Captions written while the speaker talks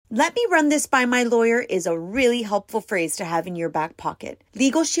Let me run this by my lawyer is a really helpful phrase to have in your back pocket.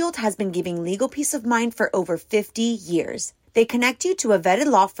 Legal Shield has been giving legal peace of mind for over 50 years. They connect you to a vetted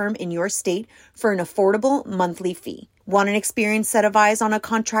law firm in your state for an affordable monthly fee. Want an experienced set of eyes on a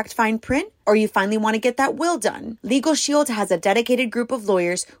contract fine print? Or you finally want to get that will done? Legal Shield has a dedicated group of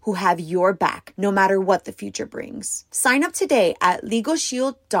lawyers who have your back, no matter what the future brings. Sign up today at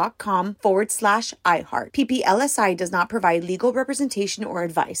LegalShield.com/iHeart. PPLSI does not provide legal representation or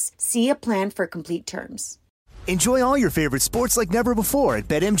advice. See a plan for complete terms. Enjoy all your favorite sports like never before at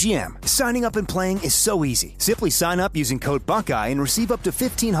BetMGM. Signing up and playing is so easy. Simply sign up using code Buckeye and receive up to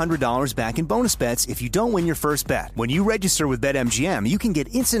 $1,500 back in bonus bets if you don't win your first bet. When you register with BetMGM, you can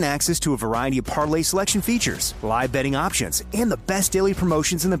get instant access to a variety of parlay selection features, live betting options, and the best daily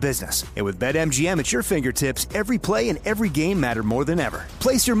promotions in the business. And with BetMGM at your fingertips, every play and every game matter more than ever.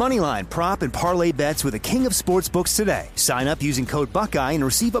 Place your moneyline, prop, and parlay bets with the king of sportsbooks today. Sign up using code Buckeye and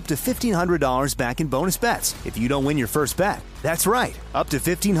receive up to $1,500 back in bonus bets if you don't win your first bet. That's right, up to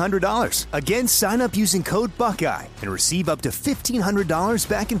 $1,500. Again, sign up using code Buckeye and receive up to $1,500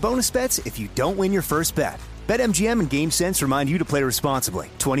 back in bonus bets if you don't win your first bet. BetMGM and GameSense remind you to play responsibly.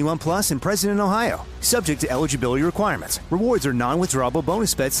 21 plus and present in Ohio. Subject to eligibility requirements. Rewards are non-withdrawable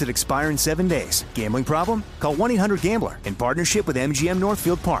bonus bets that expire in 7 days. Gambling problem? Call 1-800-GAMBLER in partnership with MGM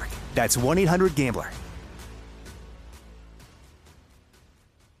Northfield Park. That's 1-800-GAMBLER.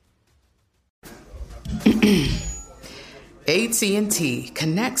 AT&T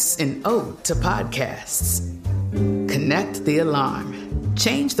connects an ode to podcasts. Connect the alarm.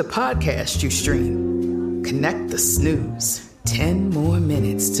 Change the podcast you stream. Connect the snooze. 10 more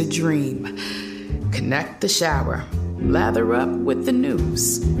minutes to dream. Connect the shower. Lather up with the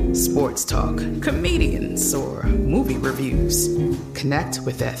news. Sports talk, comedians, or movie reviews. Connect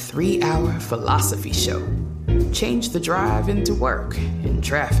with that 3-hour philosophy show. Change the drive into work in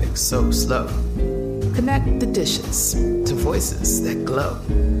traffic so slow. Connect the dishes to voices that glow.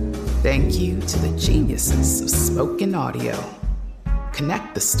 Thank you to the geniuses of spoken audio.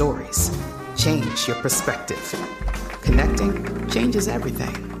 Connect the stories. Change your perspective. Connecting changes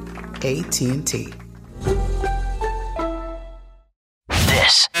everything. AT&T.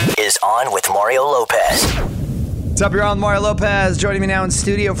 This is On with Mario Lopez. What's up, you're on Mario Lopez. Joining me now in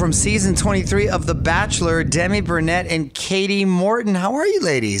studio from season 23 of The Bachelor, Demi Burnett and Katie Morton. How are you,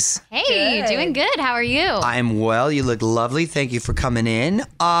 ladies? Hey, doing good. How are you? I'm well. You look lovely. Thank you for coming in.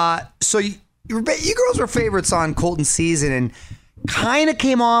 So you girls were favorites on Colton's season and kind of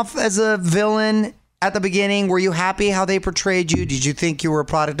came off as a villain at the beginning. Were you happy how they portrayed you? Did you think you were a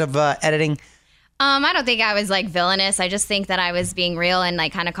product of editing? I don't think I was like villainous. I just think that I was being real and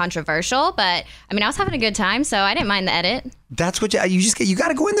like kind of controversial. But I mean, I was having a good time, so I didn't mind the edit. That's what you got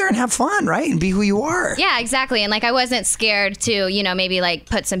to go in there and have fun, right? And be who you are. Yeah, exactly. And like I wasn't scared to, maybe like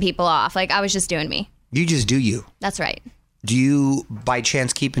put some people off. Like I was just doing me. You just do you. That's right. Do you by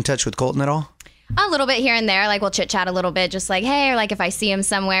chance keep in touch with Colton at all? A little bit here and there. Like we'll chit chat a little bit, just like, hey, or like if I see him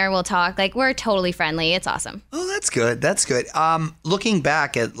somewhere, we'll talk. Like we're totally friendly. It's awesome. Oh, that's good. That's good. Looking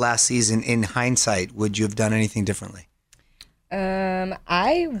back at last season in hindsight, would you have done anything differently?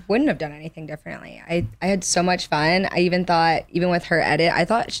 I wouldn't have done anything differently. I had so much fun. I even thought, even with her edit, I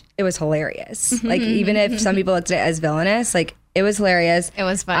thought it was hilarious. Like even if some people looked at it as villainous, like it was hilarious. It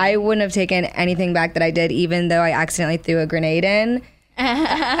was fun. I wouldn't have taken anything back that I did, even though I accidentally threw a grenade in.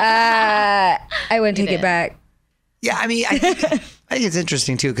 I wouldn't take it back. Yeah, I mean, I think it's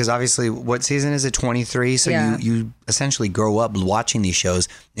interesting too, because obviously, what season is it? 23. So you essentially grow up watching these shows,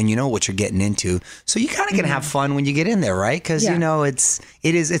 and you know what you're getting into. So you kind of can have fun when you get in there, right? Because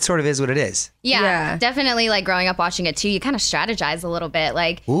it sort of is what it is. Yeah, definitely. Like growing up watching it too, you kind of strategize a little bit.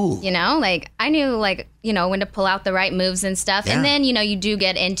 Like, like I knew when to pull out the right moves and stuff. Yeah. And then you do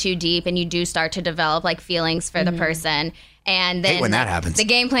get in too deep, and you do start to develop like feelings for the person. And then when that happens, the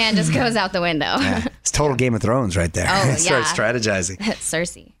game plan just goes out the window. Yeah. It's total Game of Thrones right there. Oh, yeah. Start strategizing.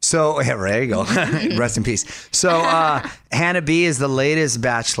 Cersei. So, there you go. Rest in peace. So, Hannah B is the latest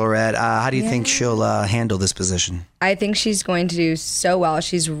Bachelorette. How do you think she'll handle this position? I think she's going to do so well.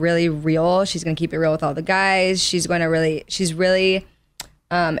 She's really real. She's going to keep it real with all the guys. She's really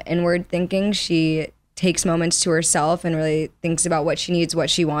inward thinking. She takes moments to herself and really thinks about what she needs, what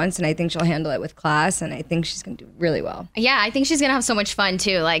she wants. And I think she'll handle it with class. And I think she's going to do really well. Yeah, I think she's going to have so much fun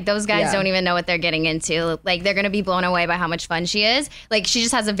too. Like those guys don't even know what they're getting into. Like they're going to be blown away by how much fun she is. Like she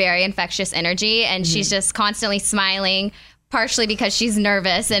just has a very infectious energy and she's just constantly smiling, partially because she's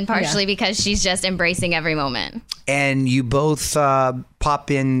nervous and partially because she's just embracing every moment. And you both pop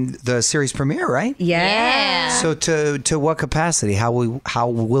in the series premiere, right? Yeah. So to what capacity? How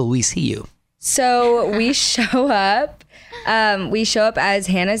will we see you? So we show up We show up as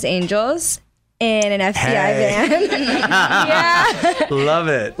Hannah's Angels in an FBI van. Yeah. Love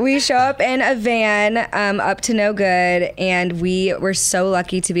it. We show up in a van, up to no good, and we were so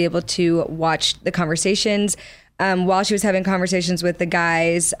lucky to be able to watch the conversations. While she was having conversations with the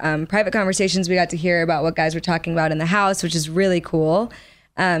guys, private conversations, we got to hear about what guys were talking about in the house, which is really cool.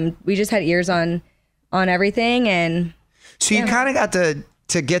 We just had ears on everything, and so you kind of got to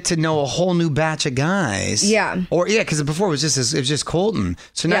get to know a whole new batch of guys. Yeah. Because before it was just Colton.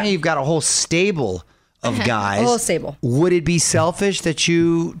 So now you've got a whole stable of guys. A whole stable. Would it be selfish that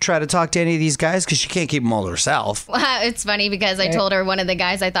you try to talk to any of these guys? Because she can't keep them all to herself. It's funny because I told her one of the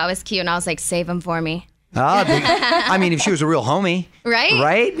guys I thought was cute, and I was like, save him for me. I mean, if she was a real homie. Right?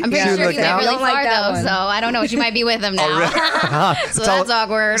 I'm pretty sure he went really far, though, so I don't know. She might be with him now. So that's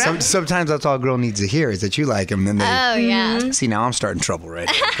awkward. Sometimes that's all a girl needs to hear is that you like him. And then yeah. See, now I'm starting trouble right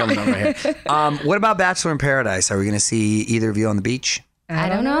here. Coming over here. What about Bachelor in Paradise? Are we going to see either of you on the beach? I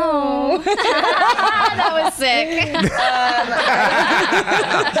don't know. That was sick.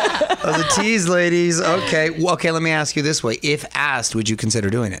 That was a tease, ladies. Okay. Well, okay, let me ask you this way. If asked, would you consider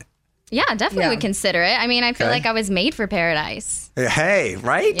doing it? Yeah, definitely would consider it. I mean, I feel like I was made for Paradise. Hey,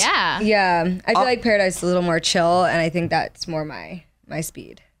 right? Yeah. Yeah. I feel like Paradise is a little more chill, and I think that's more my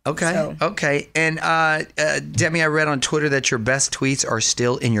speed. Okay. So. Okay. And Demi, I read on Twitter that your best tweets are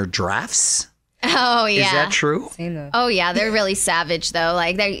still in your drafts. Oh, yeah. Is that true? Same though. Oh, yeah. They're really savage, though.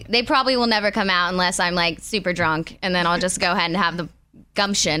 Like, they probably will never come out unless I'm, like, super drunk, and then I'll just go ahead and have the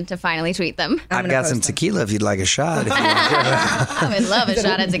gumption to finally tweet them. I've got some tequila if you'd like a shot. If you want. I would love a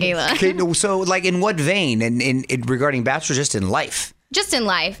shot of tequila. Okay, so, like, in what vein? In regarding Bachelor, just in life? Just in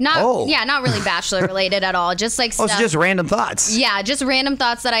life. Not really Bachelor related at all. Just like stuff. Oh, it's just random thoughts. Yeah, just random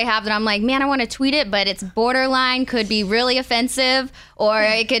thoughts that I have that I'm like, man, I want to tweet it, but it's borderline, could be really offensive, or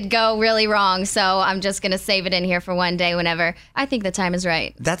it could go really wrong. So I'm just going to save it in here for one day whenever I think the time is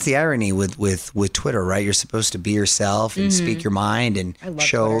right. That's the irony with Twitter, right? You're supposed to be yourself and speak your mind and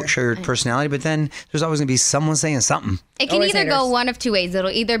show your personality, but then there's always going to be someone saying something. It can either go one of two ways.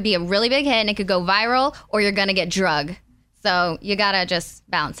 It'll either be a really big hit and it could go viral, or you're going to get drugged. So you got to just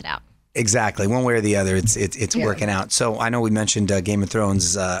balance it out. Exactly. One way or the other, it's working out. So I know we mentioned Game of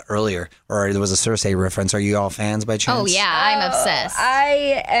Thrones earlier, or there was a Cersei reference. Are you all fans by chance? Oh, yeah. I'm obsessed.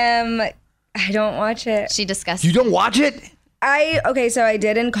 I don't watch it. She discussed You don't watch it? So I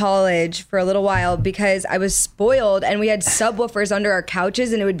did in college for a little while because I was spoiled and we had subwoofers under our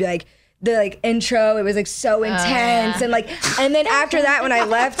couches and it would be like, the intro, it was like so intense. And then after that, when I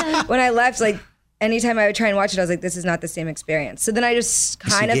left, like, anytime I would try and watch it, I was like, this is not the same experience. So then I just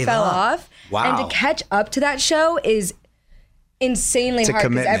kind of fell off. Wow. And to catch up to that show is insanely hard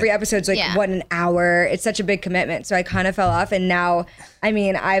because every episode's like, an hour? It's such a big commitment. So I kind of fell off. And now, I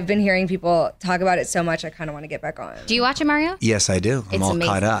mean, I've been hearing people talk about it so much, I kind of want to get back on. Do you watch it, Mario? Yes, I do. I'm all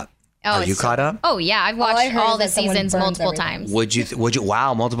caught up. Oh, Are you caught up? Oh, yeah. I've watched all the seasons multiple times. Would you?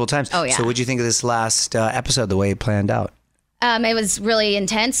 Wow, multiple times. Oh, yeah. So what'd you think of this last episode, the way it planned out? It was really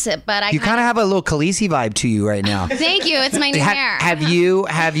intense, but you kind of have a little Khaleesi vibe to you right now. Thank you. It's my new hair. Have you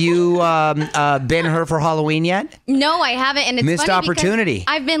been her for Halloween yet? No, I haven't. And it's missed funny opportunity.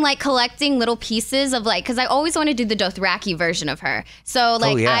 I've been like collecting little pieces of because I always want to do the Dothraki version of her. So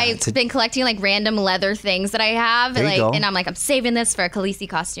I've been collecting like random leather things that I have, and I'm like, I'm saving this for a Khaleesi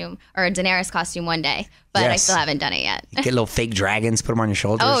costume or a Daenerys costume one day. But I still haven't done it yet. Get little fake dragons, put them on your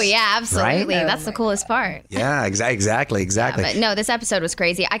shoulders. Oh, yeah, absolutely. Right? That's the coolest part. Yeah, exactly. Yeah, but no, this episode was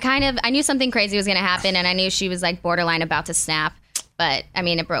crazy. I knew something crazy was going to happen, and I knew she was like borderline about to snap. But, I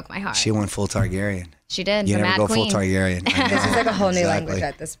mean, it broke my heart. She went full Targaryen. She did. You the never Mad go Queen. full Targaryen. This is like a whole new language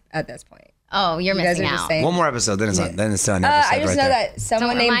at this point. Oh, you're missing out. One more episode, then it's done. Then it's done. I just know that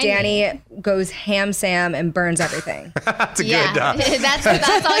someone named Danny goes ham Sam and burns everything. That's a good.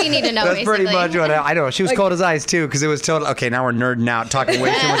 That's all you need to know. That's pretty much what I know. She was cold as ice too, because it was total. Okay, now we're nerding out, talking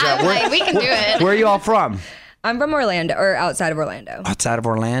way too much. We can do it. Where are you all from? I'm from Orlando, or outside of Orlando. Outside of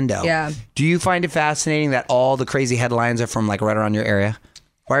Orlando. Yeah. Do you find it fascinating that all the crazy headlines are from like right around your area?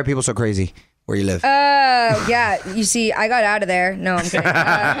 Why are people so crazy where you live? Yeah. You see, I got out of there. No, I'm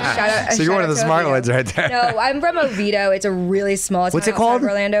kidding. So you're one of the smart ones right there. No, I'm from Oviedo. It's a really small town. What's it called?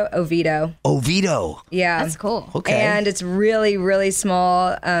 Orlando. Oviedo. Oviedo. Yeah. That's cool. Okay. And it's really, really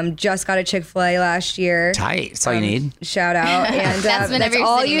small. Just got a Chick-fil-A last year. Tight. That's all you need. Shout out. And that's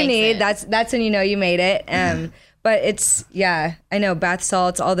all you need. That's when you know you made it. But it's I know, bath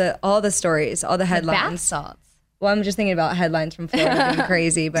salts, all the stories, all the headlines. Bath salts. Well, I'm just thinking about headlines from Florida being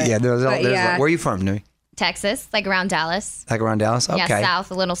crazy, but there's where are you from, Nui? Texas, like around Dallas. Like around Dallas? Okay. Yeah,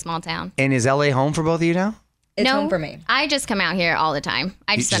 south, a little small town. And is LA home for both of you now? It's home for me. I just come out here all the time.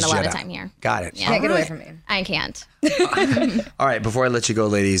 I just spend a lot of time here. Got it. Yeah. Can't get away from me. I can't. All right, before I let you go,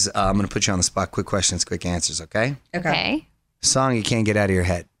 ladies, I'm going to put you on the spot. Quick questions, quick answers, okay? Okay. Song you can't get out of your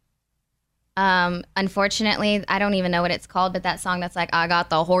head. Unfortunately, I don't even know what it's called, but that song that's like, I got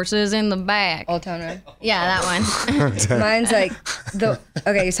the horses in the back. Old Town Road. Yeah, that one. Mine's like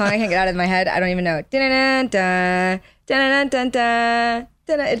song I can't get out of my head. I don't even know it. Dun-dun-dun-dun, dun-dun-dun-dun-dun.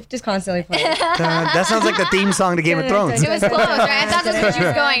 It just constantly plays. That sounds like the theme song to Game of Thrones. It was close, right? I thought that's where she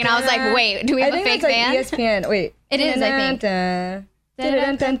was going, and I was like, wait, do we have a fake band? ESPN. Wait. It is, I think. I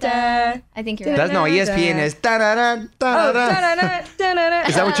think you're right. That's no, ESPN is. Is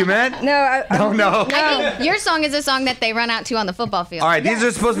that what you meant? No, I Oh, no. I think your song is a song that they run out to on the football field. All right, these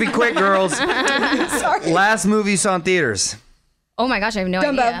are supposed to be quick, girls. Sorry. Last movie you saw in theaters. Oh my gosh, I have no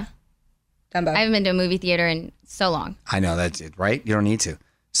Dumbo. idea. Dumbo. I haven't been to a movie theater in so long. I know, that's it, right? You don't need to.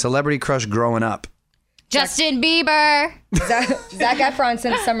 Celebrity crush growing up. Justin Bieber. Zac Efron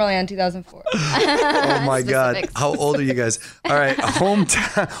since Summerland 2004. Oh, my God. Specifics. How old are you guys? All right,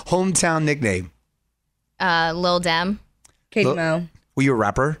 hometown nickname. Lil Dem. Katie Mo. Were you a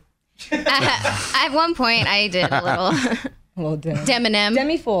rapper? At one point, I did a little Lil Dem. Deminem.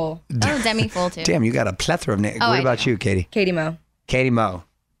 Demi Fool. Oh, Demi Fool too. Damn, you got a plethora of names. Oh, What I about you, Katie? Katie Mo. Katie Mo.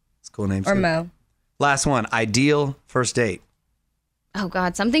 It's a cool name, Or too. Mo. Last one. Ideal first date. Oh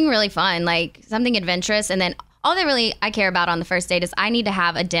God, something really fun, like something adventurous. And then all that really I care about on the first date is I need to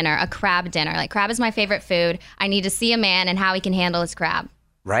have a dinner, a crab dinner. Like crab is my favorite food. I need to see a man and how he can handle his crab.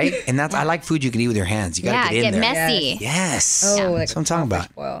 Right? And that's I like food you can eat with your hands. You got to get in there. messy. Yes. Oh, That's what I'm talking about.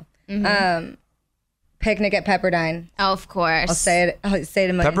 Spoil. Picnic at Pepperdine. Oh, of course. I'll say it a million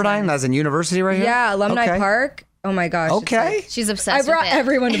Pepperdine? times. That's in university right here? Yeah, Alumni Okay. Park. Oh my gosh. it's Okay. like- She's I obsessed brought with it.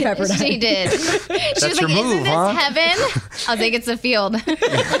 everyone to Pepperdine. She did. She That's was your like, move, isn't this huh? heaven? I was like, it's a field.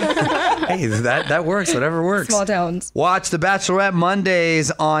 Hey, that works. Whatever works. Small towns. Watch The Bachelorette Mondays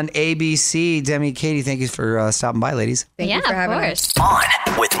on ABC. Demi, Katie, thank you for stopping by, ladies. Thank yeah, you for of having course. us. On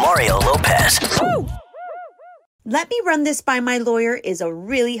with Mario Lopez. Let me run this by my lawyer is a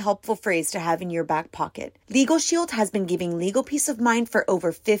really helpful phrase to have in your back pocket. Legal Shield has been giving legal peace of mind for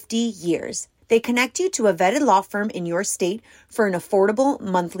over 50 years. They connect you to a vetted law firm in your state for an affordable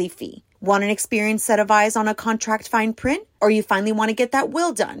monthly fee. Want an experienced set of eyes on a contract fine print? Or you finally want to get that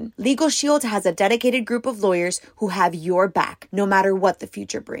will done? Legal Shield has a dedicated group of lawyers who have your back, no matter what the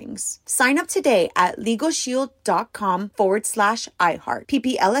future brings. Sign up today at LegalShield.com/iHeart.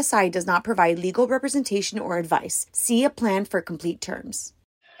 PPLSI does not provide legal representation or advice. See a plan for complete terms.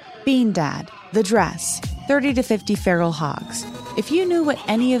 Bean Dad, The Dress, 30 to 50 Feral Hogs. If you knew what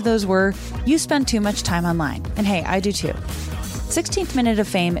any of those were, you spend too much time online. And hey, I do too. 16th Minute of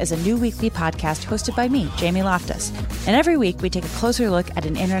Fame is a new weekly podcast hosted by me, Jamie Loftus. And every week we take a closer look at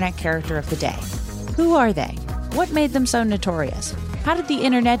an internet character of the day. Who are they? What made them so notorious? How did the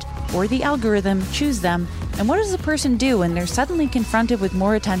internet or the algorithm choose them? And what does a person do when they're suddenly confronted with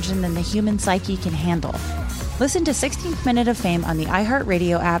more attention than the human psyche can handle? Listen to 16th Minute of Fame on the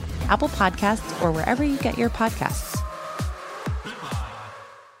iHeartRadio app, Apple Podcasts, or wherever you get your podcasts.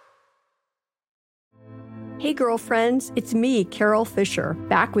 Hey girlfriends, it's me, Carol Fisher,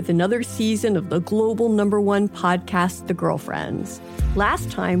 back with another season of the global #1 podcast, The Girlfriends.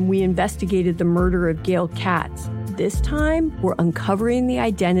 Last time, we investigated the murder of Gail Katz. This time, we're uncovering the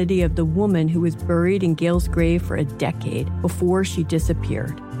identity of the woman who was buried in Gail's grave for a decade before she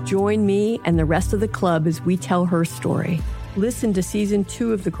disappeared. Join me and the rest of the club as we tell her story. Listen to Season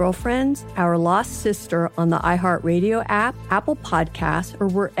 2 of The Girlfriends, Our Lost Sister on the iHeartRadio app, Apple Podcasts, or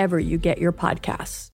wherever you get your podcasts.